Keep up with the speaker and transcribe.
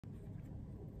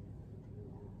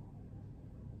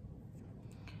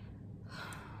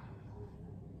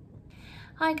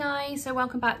Hi guys, so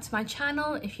welcome back to my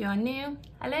channel. If you are new,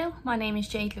 hello, my name is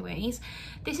Jade Louise.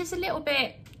 This is a little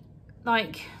bit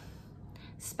like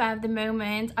spare of the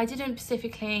moment. I didn't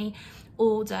specifically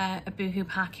order a boohoo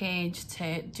package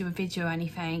to do a video or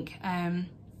anything,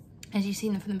 as you've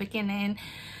seen from the beginning.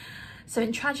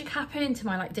 Something tragic happened to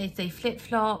my day-to-day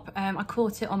flip-flop. I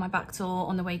caught it on my back door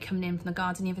on the way coming in from the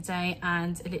garden the other day,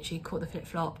 and it literally caught the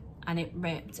flip-flop and it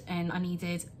ripped, and I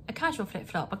needed a casual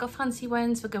flip-flop. I got fancy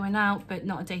ones for going out, but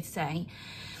not a day-to-day.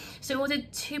 So I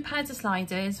ordered 2 pairs of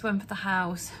sliders, one for the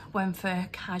house, one for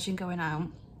casual going out.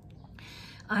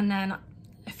 And then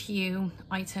a few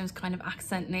items kind of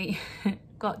accidentally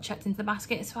got chucked into the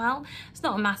basket as well. It's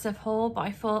not a massive haul, but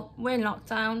I thought we're in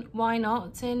lockdown, why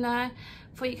not? And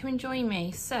thought you can join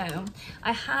me. So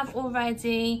I have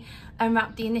already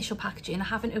unwrapped the initial packaging. I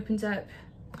haven't opened up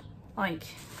like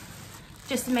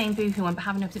just the main boohoo one, but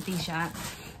haven't opened up these yet.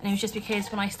 And it was just because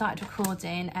when I started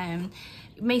recording,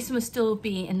 Mason would still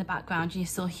be in the background and you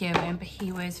still hear him, but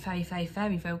he was very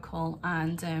vocal,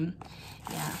 and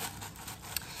yeah.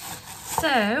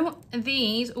 So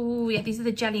these, oh yeah, these are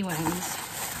the jelly ones.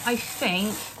 I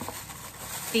think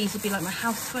these would be like my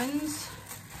house ones.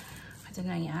 I don't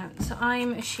know yet. So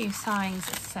I'm a shoe size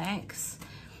 6,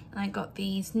 and I got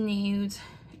these nude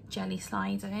jelly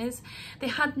sliders. They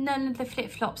had none of the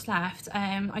flip-flops left.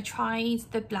 I tried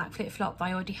the black flip-flop that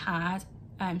I already had,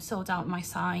 sold out my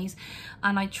size,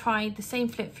 and I tried the same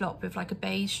flip-flop with like a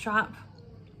beige strap,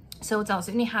 sold out.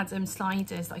 So it only had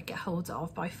sliders that I could get hold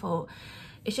of, but I thought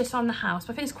it's just on the house.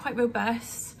 But I think it's quite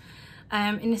robust.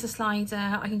 And it's a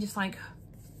slider, I can just like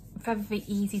very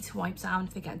easy to wipe down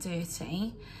if they get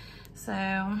dirty. So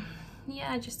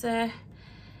yeah, just a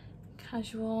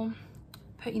casual,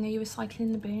 put, you know, your recycling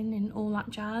in the bin and all that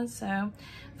jazz. So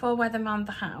for wear them around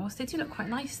the house. They do look quite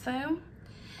nice though.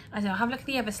 I don't know, I'll have a look at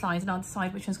the other slides and I'll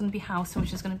decide which one's going to be house and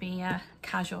which is going to be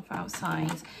casual for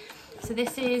outside. So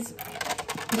this is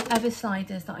the other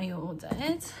sliders that I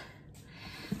ordered.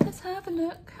 Let's have a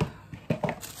look.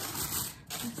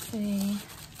 Let's see.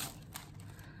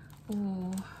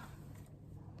 Ooh.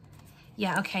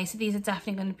 Yeah, okay, so these are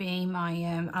definitely going to be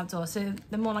my outdoor. So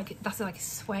they're more like, that's like a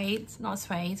suede, not a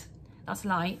suede. That's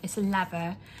light, it's a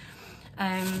leather.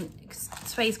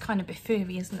 Suede's kind of a bit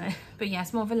furry, isn't it? But yeah,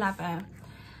 it's more of a leather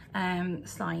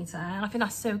slider. And I think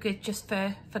that's so good just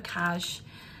for cash,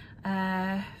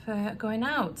 for going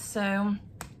out. So,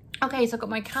 okay, so I've got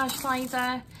my cash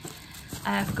slider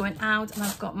for going out, and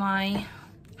I've got my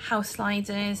house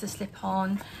sliders, the slip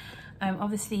on.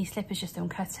 Obviously slippers just don't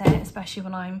cut it, especially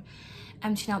when I'm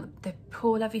emptying out the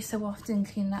pool every so often,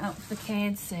 cleaning that out for the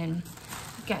kids and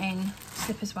getting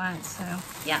slippers wet. So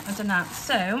yeah, I've done that.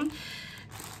 So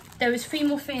there was 3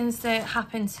 more things that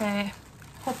happened to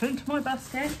pop into my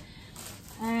basket.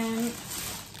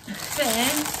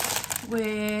 First,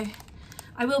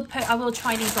 I will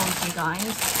try these on for you guys.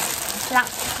 Black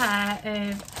pair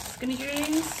of skinny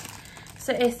jeans.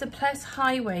 So it's the plus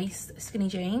high waist skinny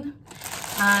jean,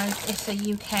 and it's a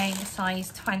UK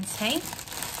size 20.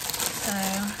 So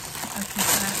open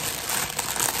that.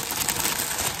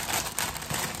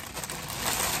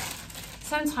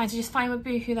 Sometimes I just find with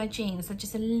boohoo, their jeans are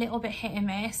just a little bit hit and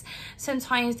miss.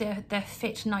 Sometimes they're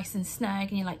fit nice and snug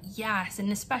and you're like, yes.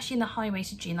 And especially in the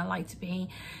high-waisted jean, I like to be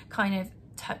kind of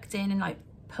tucked in and like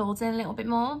pulled in a little bit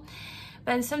more.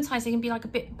 But then sometimes they can be like a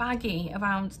bit baggy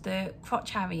around the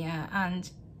crotch area and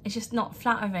it's just not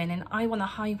flattering. And I want a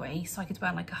high waist, so I could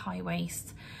wear like a high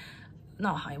waist,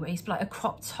 not a high waist, but like a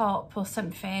crop top or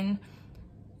something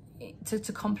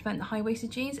to complement the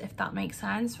high-waisted jeans, if that makes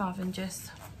sense, rather than just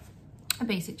a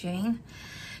basic jean.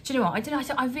 Do you know what,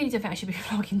 I really don't think I should be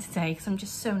vlogging today because I'm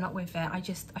just so not with it. I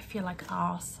feel like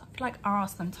arse. I feel like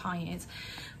arse and I'm tired,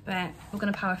 but we're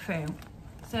gonna power through.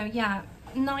 So yeah,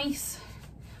 nice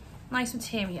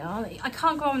material. I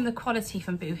can't go on the quality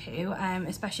from boohoo,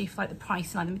 especially for like the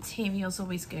price, and like the material's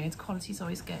always good, quality's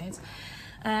always good.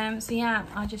 So yeah,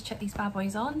 I'll just check these bad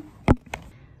boys on.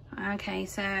 Okay,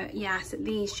 so yes,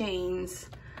 these jeans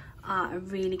are a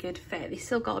really good fit. They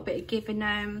still got a bit of give in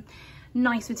them.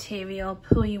 Nice material,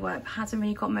 pull you up, hasn't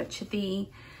really got much of the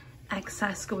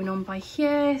excess going on by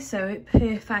here, so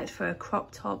perfect for a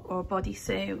crop top or a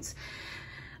bodysuit.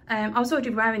 I was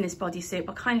already wearing this bodysuit,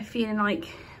 but kind of feeling like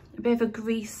a bit of a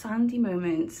grease sandy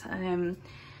moment with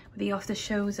the off the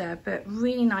shoulder, but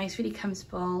really nice, really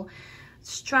comfortable.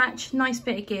 Stretch, nice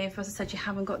bit of give. As I said, you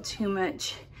haven't got too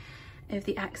much of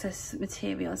the excess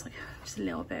material. It's like just a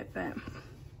little bit, but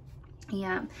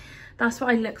yeah, that's what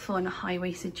I look for in a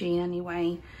high-waisted jean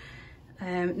anyway.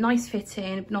 Nice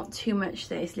fitting, not too much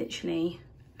that is literally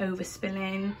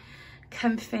overspilling.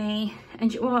 comfy,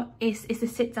 and you know what, it's a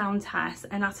sit down test,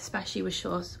 and that's especially with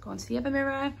shorts. Go on to the other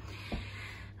mirror.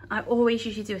 I always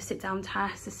usually do a sit down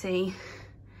test to see,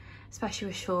 especially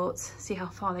with shorts, see how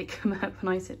far they come up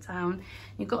when I sit down.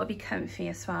 You've got to be comfy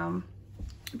as well.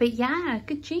 But yeah,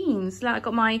 good jeans. Like, I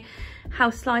got my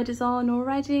house sliders on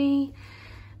already,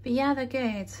 but yeah, they're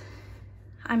good.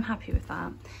 I'm happy with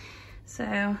that.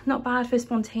 So not bad for a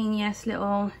spontaneous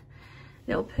little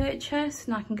purchase.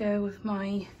 And I can go with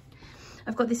my,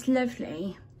 I've got this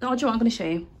lovely, oh, do you know what I'm going to show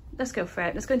you? Let's go for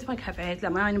it. Let's go into my cupboard.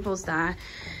 Like, my ironing board's there.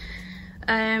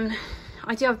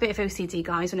 I do have a bit of OCD,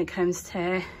 guys, when it comes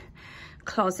to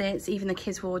closets, even the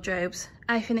kids' wardrobes.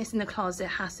 Everything that's in the closet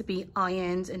has to be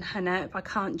ironed and hung up. I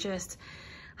can't just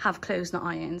have clothes not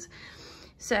ironed.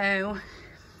 So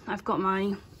I've got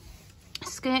my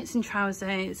skirts and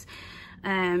trousers,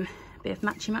 bit of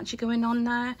matchy going on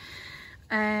there.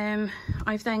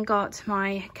 I've then got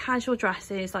my casual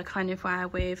dresses I kind of wear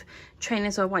with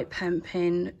trainers or white pump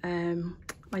in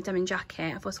my denim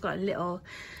jacket. I've also got a little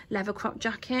leather crop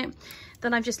jacket.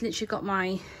 Then I've just literally got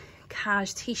my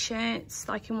cash t-shirts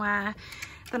that I can wear.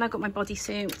 Then I've got my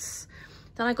bodysuits.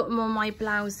 Then I got more my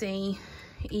blousey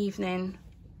evening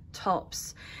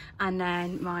tops, and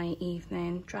then my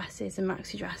evening dresses and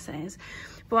maxi dresses.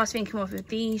 But what I was thinking of with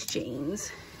these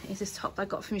jeans is this top that I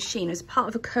got from Shein. It's part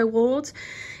of a co-ord.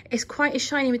 It's quite a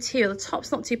shiny material. The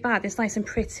top's not too bad, it's nice and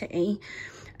pretty,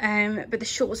 but the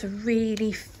shorts are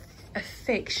really a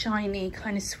thick, shiny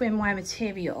kind of swimwear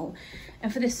material,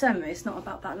 and for the summer it's not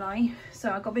about that life.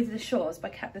 So I got rid of the shorts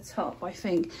but I kept the top. I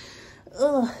think,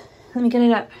 ugh, let me get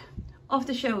it up off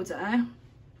the shoulder.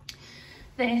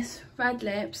 This red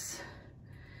lips,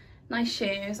 nice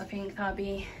shoes. I think that'll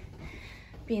be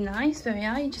nice. There we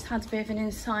are. You just had a bit of an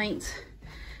insight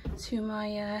to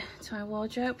my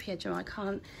wardrobe. Here, Joe, I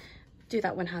can't do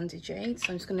that one-handed, Jade,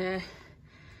 so I'm just gonna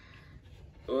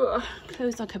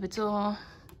close that cupboard door.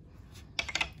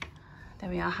 There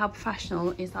we are. How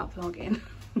professional is that vlogging?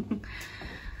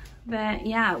 But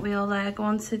yeah, we'll go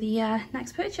on to the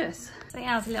next purchase. So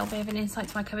yeah, that's a little bit of an insight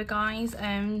to my cupboard, guys.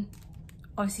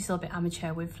 Obviously still a bit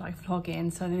amateur with like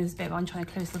vlogging, so there's a bit of I'm trying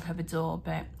to close the cupboard door,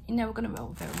 but you know, we're gonna roll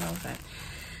with it.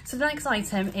 So the next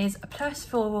item is a plus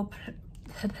floral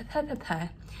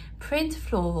print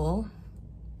floral.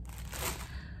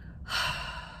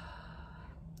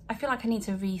 I feel like I need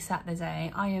to reset the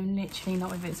day. I am literally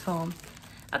not with its form.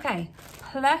 Okay,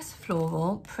 plus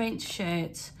floral print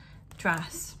shirt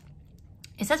dress.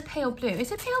 It says pale blue. Is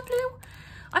it pale blue?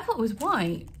 I thought it was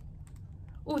white.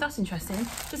 Oh, that's interesting.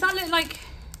 Does that look like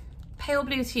pale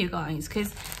blue to you guys?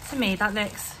 Because to me that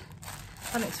looks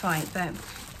right, but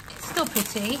it's still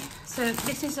pretty. So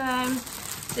this is a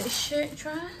shirt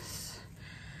dress,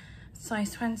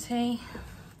 size 20.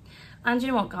 And you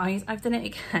know what, guys? I've done it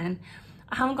again.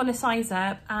 I haven't gone a size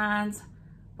up, and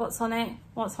what's on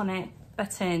it?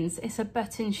 Buttons. It's a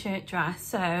button shirt dress.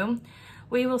 So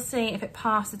we will see if it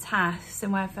passed the test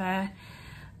and whether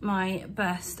my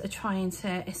bust are trying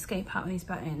to escape out of these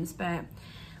buttons. But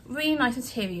really nice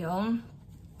material.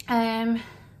 Kind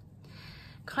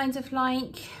of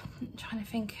like, I'm trying to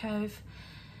think of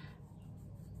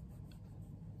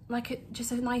like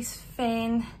just a nice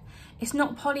thin, it's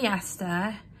not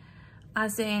polyester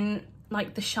as in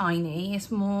like the shiny, it's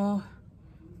more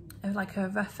of like a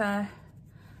rougher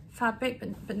fabric,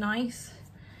 but nice.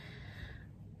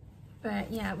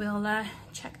 But yeah, we'll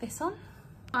check this on.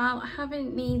 Well, I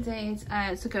haven't needed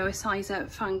to go a size up,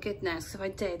 thank goodness, because if I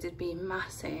did, it'd be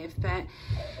massive. But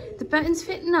the buttons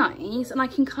fit nice, and I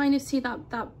can kind of see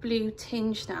that blue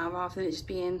tinge now rather than it just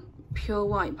being pure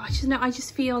white. But I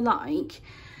just feel like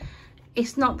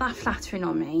it's not that flattering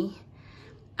on me,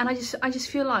 and I just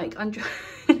feel like I'm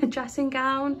in a dressing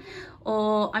gown,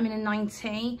 or I'm in a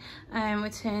 90.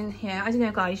 Return here. I don't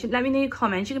know, guys. Let me know in your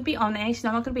comments. You can be honest.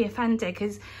 I'm not going to be offended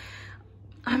because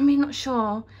I'm really not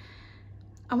sure.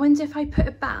 I wonder if I put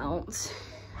a belt,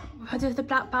 I don't know if the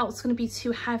black belt's going to be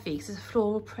too heavy because it's a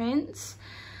floral print.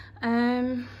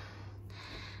 I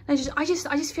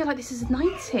just feel like this is a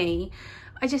 90.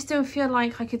 I just don't feel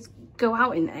like I could go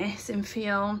out in this and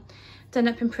feel done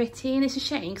up and pretty, and it's a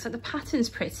shame because like the pattern's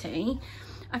pretty.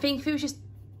 I think if it was just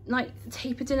like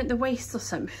tapered in at the waist or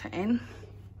something,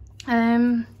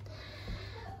 oh,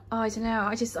 I don't know.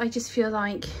 I just feel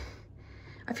like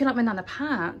my Nana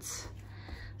Pat.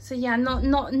 So yeah,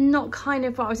 not kind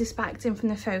of what I was expecting from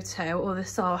the photo or the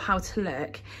style, how to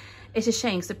look. It's a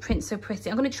shame because the print's so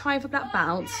pretty. I'm going to try with a black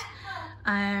belt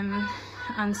and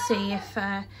see if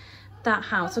that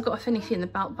helps. I've got a funny feeling the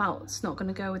belt's not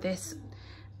going to go with this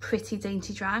pretty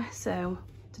dainty dress. So, I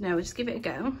don't know, we'll just give it a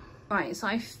go. Right, so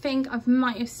I think I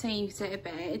might have saved it a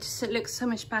bit. It looks so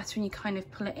much better when you kind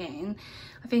of pull it in.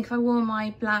 I think if I wore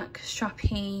my black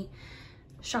strappy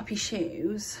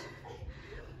shoes,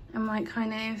 I might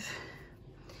kind of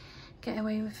get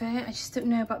away with it. I just don't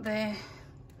know about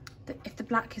if the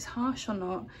black is harsh or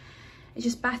not. It's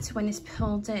just better when it's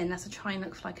pulled in as I try and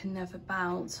look for like another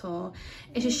belt, or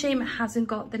it's a shame it hasn't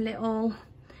got the little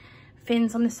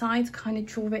fins on the side to kind of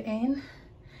draw it in.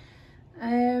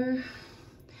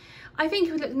 I think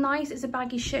it would look nice as a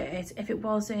baggy shirt if it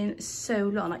wasn't so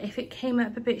long. Like if it came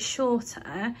up a bit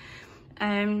shorter,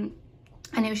 and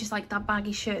it was just like that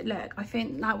baggy shirt look, I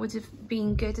think that would have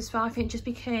been good as well. I think just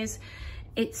because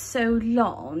it's so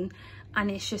long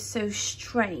and it's just so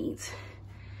straight,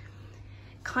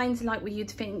 kind of like what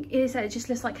you'd think, it just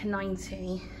looks like a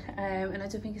 90, and I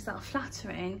don't think it's that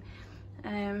flattering,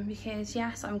 because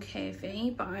yes, I'm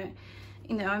curvy, but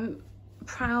you know, I'm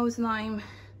proud and I'm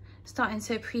starting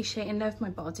to appreciate and love my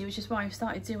body, which is why I've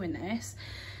started doing this.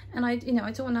 And I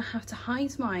don't want to have to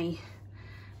hide my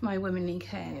womanly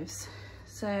curves.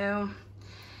 So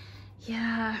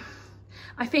yeah,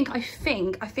 I think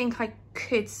I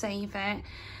could save it.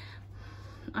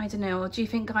 I don't know, or do you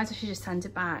think, guys, I should just send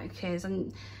it back? Because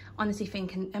I'm honestly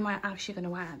thinking, am I actually going to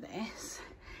wear this?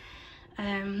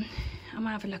 I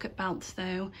might have a look at belts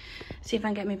though, see if I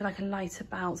can get maybe like a lighter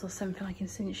belt or something I can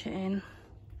cinch it in.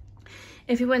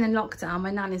 If we weren't in lockdown,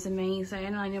 my nan is amazing,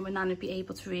 and I know my nan would be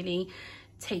able to really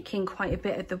take in quite a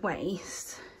bit of the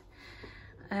waist.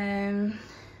 It's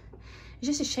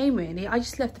just a shame really. I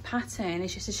just love the pattern.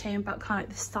 It's just a shame about kind of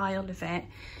like the style of it,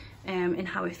 and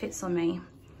how it fits on me.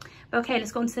 But okay,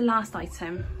 let's go on to the last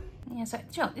item. Yeah, so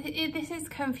this is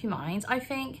Comfy Minds. I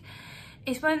think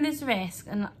it's one of those risks,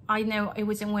 and I know it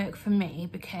wouldn't work for me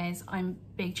because I'm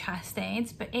big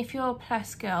chested, but if you're a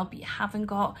plus girl but you haven't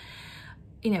got,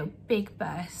 you know, big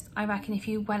bust, I reckon if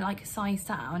you went like a size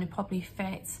down, it probably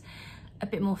fits a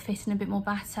bit more fitting, a bit more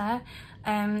better.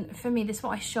 For me, this is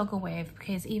what I struggle with,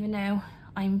 because even though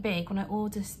I'm big, when I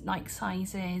order like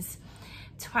sizes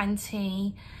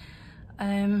 20,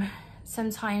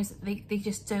 sometimes they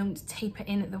just don't taper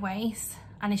in at the waist,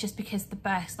 and it's just because of the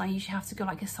bust. I usually have to go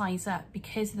like a size up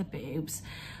because of the boobs,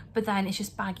 but then it's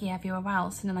just baggy everywhere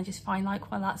else, and then I just find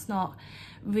like, well, that's not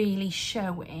really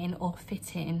showing or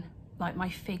fitting like my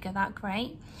figure that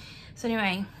great. So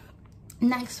anyway,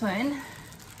 next one,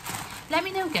 let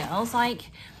me know, girls,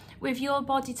 like with your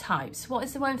body types, what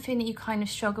is the one thing that you kind of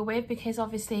struggle with? Because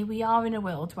obviously we are in a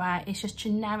world where it's just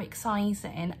generic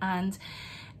sizing, and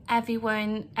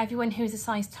everyone who's a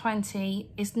size 20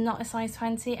 is not a size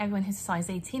 20, everyone who's a size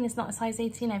 18 is not a size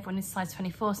 18, everyone who's a size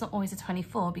 24 is not always a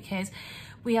 24, because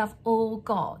we have all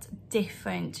got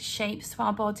different shapes to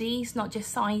our bodies, not just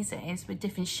sizes, with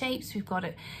different shapes. We've got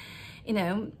it, you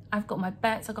know, I've got my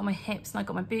butts, I've got my hips, and I've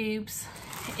got my boobs.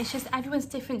 It's just everyone's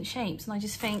different shapes, and I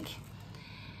just think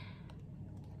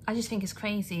it's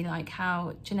crazy like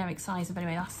how generic size. But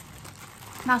anyway,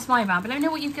 that's my rant. But let me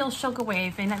know what you girls struggle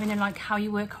with, and let me know like how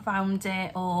you work around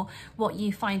it, or what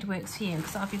you find works for you,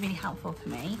 because that would be really helpful for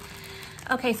me.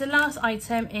 Okay, so the last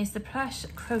item is the plush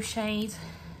crocheted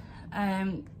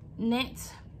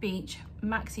knit beach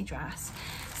maxi dress,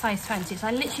 size 20. So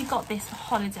I literally got this for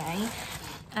holiday.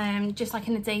 Just like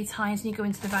in the daytime, and you go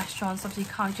into the restaurants, obviously you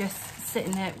can't just sit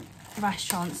in the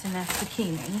restaurants in a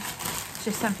bikini. It's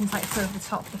just something to like throw over the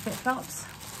top of the flip-flops.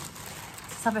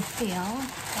 Let's have a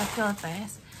feel of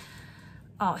this.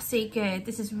 Oh, see, good.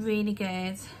 This is really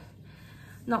good.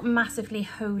 Not massively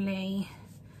holey,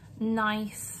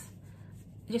 nice,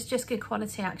 just good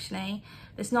quality actually.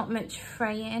 There's not much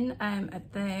fraying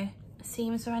at the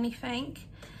seams or anything,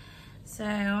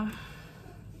 so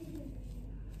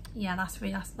yeah, that's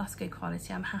good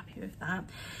quality. I'm happy with that.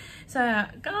 So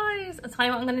guys, I'll tell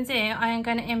you what I'm going to do. I am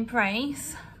going to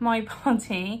embrace my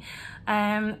body,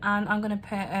 and I'm going to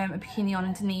put a bikini on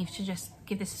underneath to just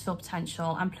give this its full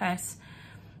potential. And plus,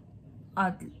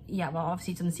 yeah, well,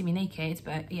 obviously it doesn't see me naked,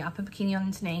 but yeah, I'll put a bikini on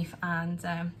underneath, and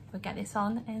we'll get this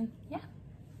on, and yeah.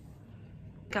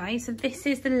 Guys, so this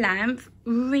is the length.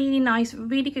 Really nice,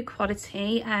 really good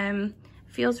quality.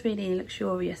 Feels really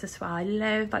luxurious as well. I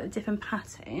love like the different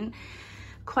pattern.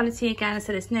 Quality again,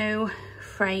 so there's no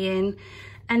fraying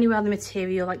anywhere on the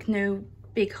material, like no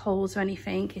big holes or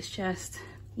anything. It's just,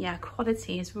 yeah,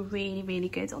 quality is really, really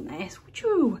good on this.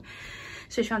 Woo!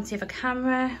 So trying to see if a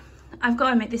camera. I've got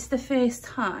to admit, this is the first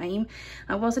time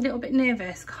I was a little bit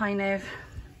nervous, kind of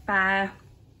bare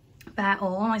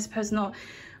all. I suppose not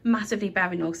massively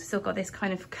bare enough, because I still got this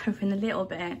kind of covering a little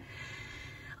bit.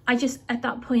 I just, at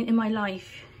that point in my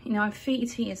life, you know, I'm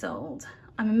 32 years old,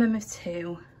 I'm a mum of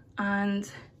 2,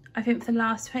 and I think for the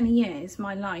last 20 years,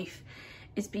 my life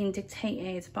is being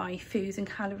dictated by food and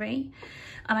calorie.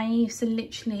 And I used to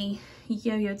literally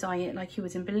yo-yo diet like you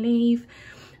wouldn't believe.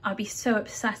 I'd be so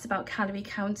obsessed about calorie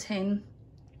counting,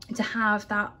 to have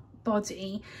that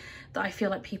body that I feel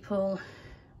like people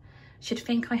should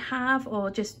think I have, or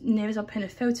just nervous I'm putting a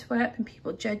photo up and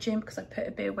people judging because I put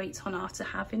a bit of weight on after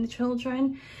having the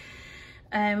children.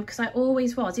 Because I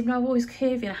always was, even though I was always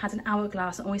curvy and I had an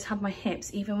hourglass, I always had my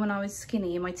hips, even when I was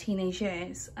skinny in my teenage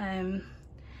years.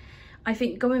 I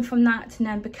think going from that to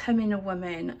then becoming a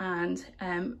woman and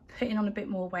putting on a bit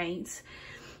more weight,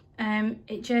 I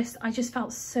just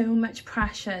felt so much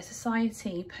pressure.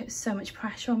 Society put so much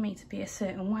pressure on me to be a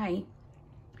certain way,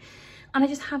 and I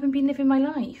just haven't been living my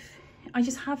life. I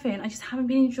just haven't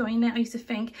been enjoying it. I used to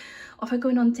think, oh, if I'm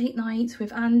going on date nights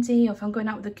with Andy, or if I'm going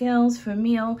out with the girls for a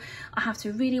meal, I have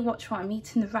to really watch what I'm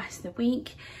eating the rest of the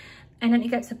week. And then it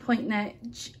gets to the point that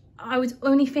I would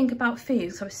only think about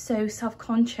food, so I was so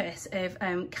self-conscious of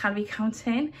calorie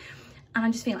counting. And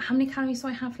I'm just thinking, like, how many calories do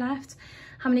I have left?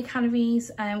 How many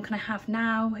calories can I have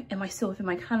now? Am I still within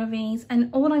my calories? And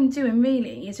all I'm doing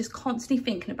really is just constantly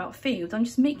thinking about food. I'm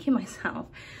just making myself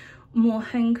more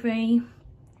hungry.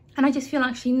 And I just feel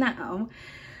actually now,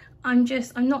 I'm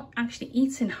not actually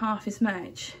eating half as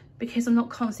much because I'm not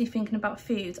constantly thinking about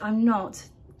food. I'm not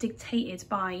dictated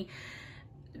by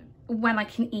when I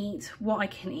can eat, what I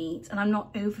can eat, and I'm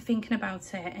not overthinking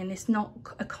about it, and it's not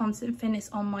a constant thing that's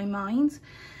on my mind.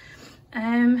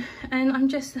 And I'm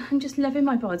just loving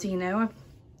my body, you know.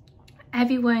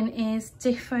 Everyone is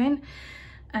different.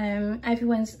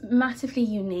 Everyone's massively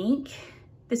unique.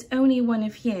 There's only one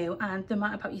of you, and no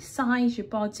matter about your size, your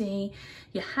body,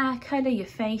 your hair colour, your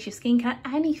face, your skin care,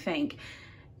 anything,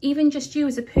 even just you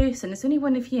as a person, there's only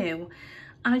one of you.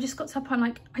 And I just got to a point,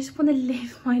 like, I just want to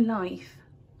live my life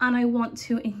and I want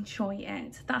to enjoy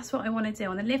it. That's what I want to do. I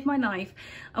want to live my life.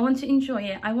 I want to enjoy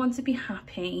it. I want to be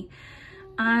happy.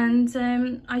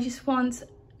 And I just want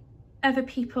other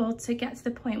people to get to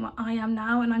the point where I am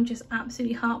now, and I'm just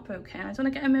absolutely heartbroken. I don't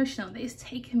want to get emotional that it's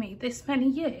taken me this many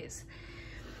years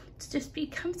to just be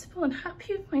comfortable and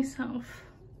happy with myself.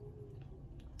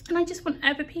 And I just want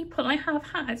other people, I have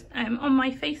had on my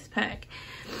Facebook,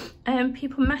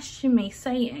 people messaging me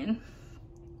saying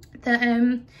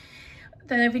that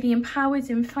they're really empowered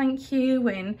and thank you,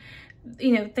 and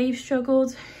you know, they've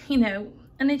struggled, you know,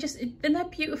 and they're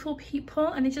beautiful people,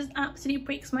 and it just absolutely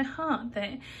breaks my heart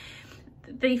that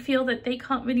they feel that they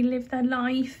can't really live their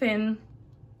life. And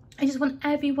I just want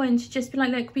everyone to just be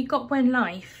like, look, we got one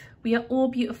life. We are all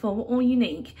beautiful, we're all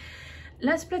unique.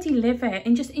 Let's bloody live it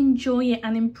and just enjoy it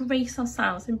and embrace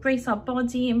ourselves, embrace our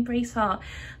body, embrace our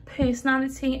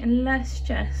personality, and let's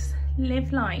just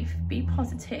live life, be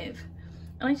positive.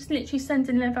 And I just literally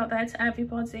sending love out there to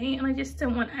everybody, and I just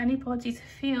don't want anybody to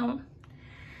feel,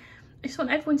 I just want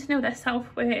everyone to know their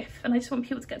self-worth, and I just want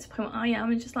people to get to the point where I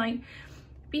am and just like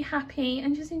be happy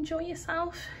and just enjoy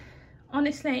yourself,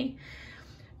 honestly,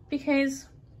 because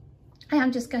I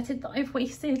am just gutted that I've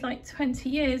wasted like 20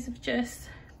 years of just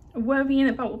worrying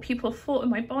about what people thought of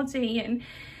my body, and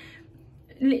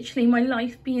literally my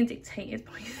life being dictated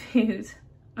by food.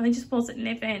 And I just wasn't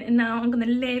living, and now I'm going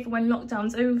to live when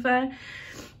lockdown's over.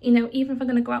 You know, even if I'm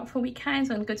going to go out for weekends,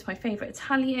 I'm going to go to my favourite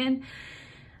Italian.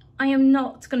 I am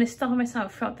not going to starve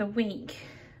myself throughout the week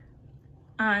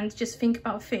and just think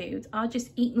about food. I'll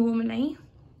just eat normally.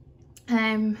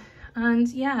 And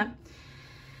yeah,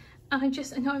 I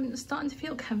know I'm starting to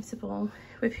feel comfortable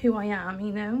with who I am,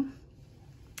 you know.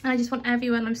 And I just want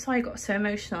everyone, I'm sorry I got so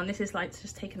emotional, and this is like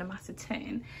just taking a massive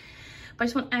turn, but I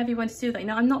just want everyone to do that. You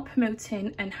know, I'm not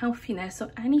promoting unhealthiness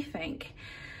or anything.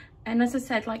 And as I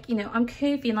said, like, you know, I'm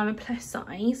curvy and I'm a plus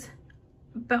size,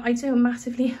 but I do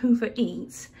massively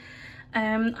overeat.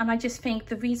 And I just think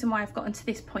the reason why I've gotten to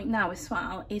this point now as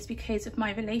well is because of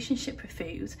my relationship with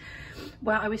food,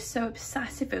 where I was so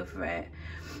obsessive over it.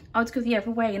 I would go the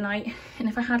other way, and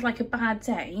if I had like a bad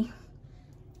day,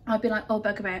 I'd be like, oh,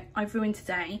 bugger it, I've ruined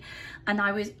today. And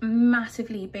I was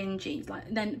massively bingy, like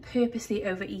then purposely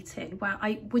overeating, where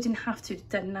I wouldn't have to have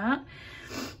done that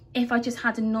if I just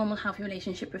had a normal healthy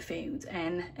relationship with food.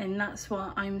 And that's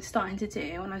what I'm starting to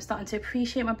do, and I'm starting to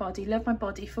appreciate my body, love my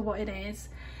body for what it is,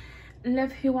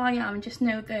 love who I am, and just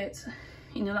know that,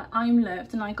 you know, that I'm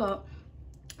loved, and I got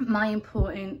my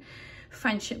important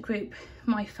friendship group,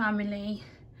 my family,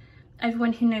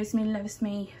 everyone who knows me loves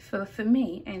me for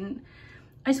me. And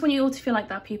I just want you all to feel like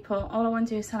that, people. All I want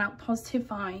to do is send out positive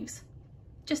vibes.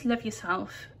 Just love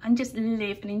yourself and just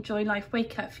live and enjoy life.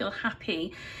 Wake up, feel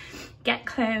happy, get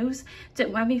clothes.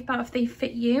 Don't worry about if they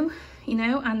fit you, you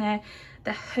know, and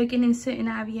they're hugging in certain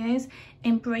areas.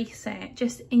 embrace it,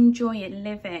 just enjoy it,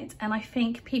 live it. And I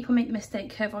think people make the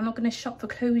mistake of, I'm not going to shop for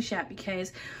clothes yet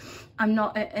because I'm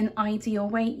not at an ideal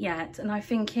weight yet. And I'm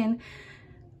thinking,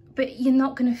 but you're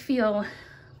not going to feel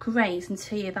great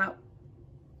until you're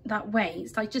that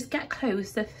weight. Like, just get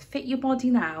clothes that fit your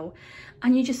body now,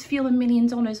 and you just feel $1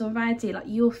 million already. Like,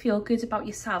 you'll feel good about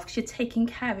yourself because you're taking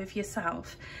care of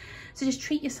yourself. So just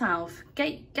treat yourself,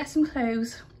 get some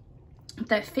clothes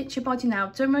that fit your body now.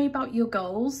 Don't worry about your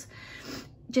goals,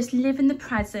 just live in the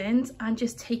present and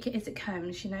just take it as it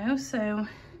comes, you know. So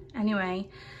anyway,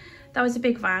 that was a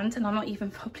big rant, and I'm not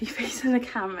even properly facing the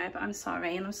camera, but I'm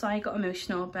sorry, and I'm sorry I got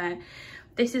emotional, but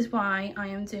this is why I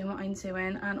am doing what I'm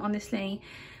doing. And honestly,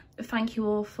 thank you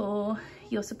all for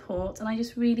your support, and I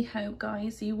just really hope,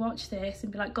 guys, you watch this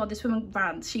and be like, God, this woman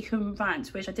rants, she can rant,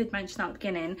 which I did mention at the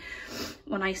beginning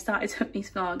when I started up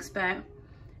these vlogs. But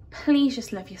please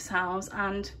just love yourselves,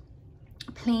 and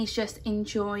please just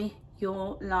enjoy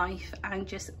your life and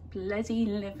just bloody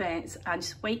live it, and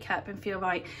just wake up and feel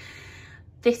right,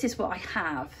 this is what I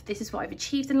have, this is what I've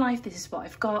achieved in life, this is what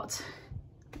I've got,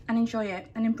 and enjoy it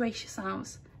and embrace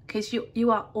yourselves, because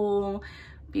you are all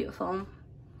beautiful.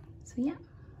 So yeah.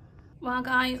 Well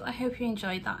guys, I hope you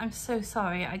enjoyed that. I'm so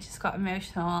sorry, I just got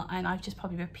emotional and I've just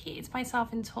probably repeated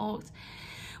myself and talked.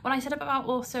 When I said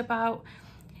about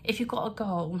if you've got a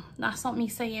goal, that's not me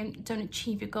saying don't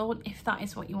achieve your goal. If that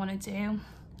is what you want to do,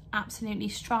 absolutely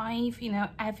strive. You know,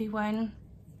 everyone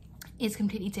is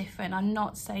completely different. I'm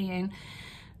not saying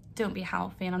don't be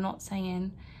healthy, and I'm not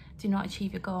saying do not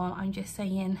achieve your goal. I'm just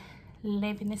saying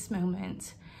live in this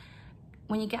moment.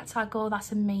 When you get to that goal,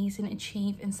 that's amazing,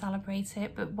 achieve and celebrate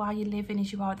it. But while you're living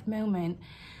as you are at the moment,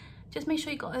 just make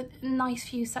sure you've got a nice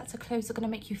few sets of clothes that are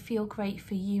going to make you feel great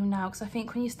for you now. Because I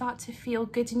think when you start to feel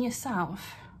good in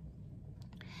yourself,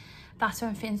 that's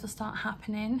when things will start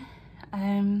happening.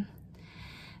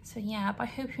 So yeah, but I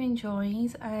hope you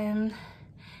enjoyed.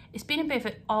 It's been a bit of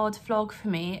an odd vlog for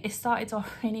me. It started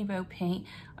off really ropey.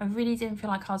 I really didn't feel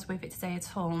like I was with it today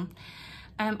at all.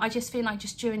 I just feel like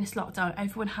just during this lockdown,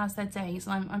 everyone has their days,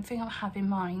 and I'm thinking of having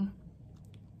mine.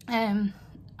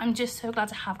 I'm just so glad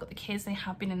to have got the kids. They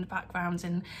have been in the background,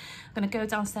 and I'm going to go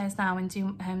downstairs now and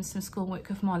do some schoolwork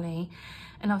with Molly.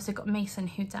 And also got Mason,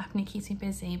 who definitely keeps me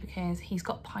busy because he's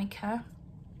got pica.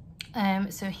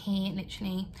 So he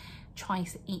literally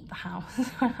tries to eat the house.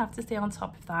 I have to stay on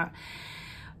top of that.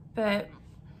 But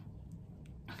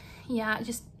yeah,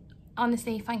 just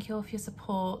honestly, thank you all for your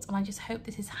support, and I just hope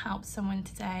this has helped someone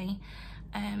today.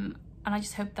 And I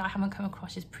just hope that I haven't come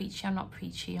across as preachy. I'm not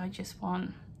preachy. I just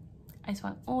want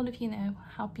all of you to know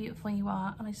how beautiful you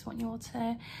are, and I just want you all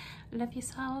to love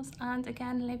yourselves and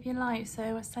again live your life.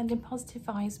 So sending positive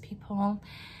vibes, people.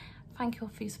 Thank you all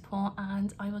for your support,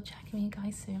 and I will check in with you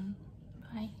guys soon.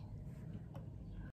 Bye.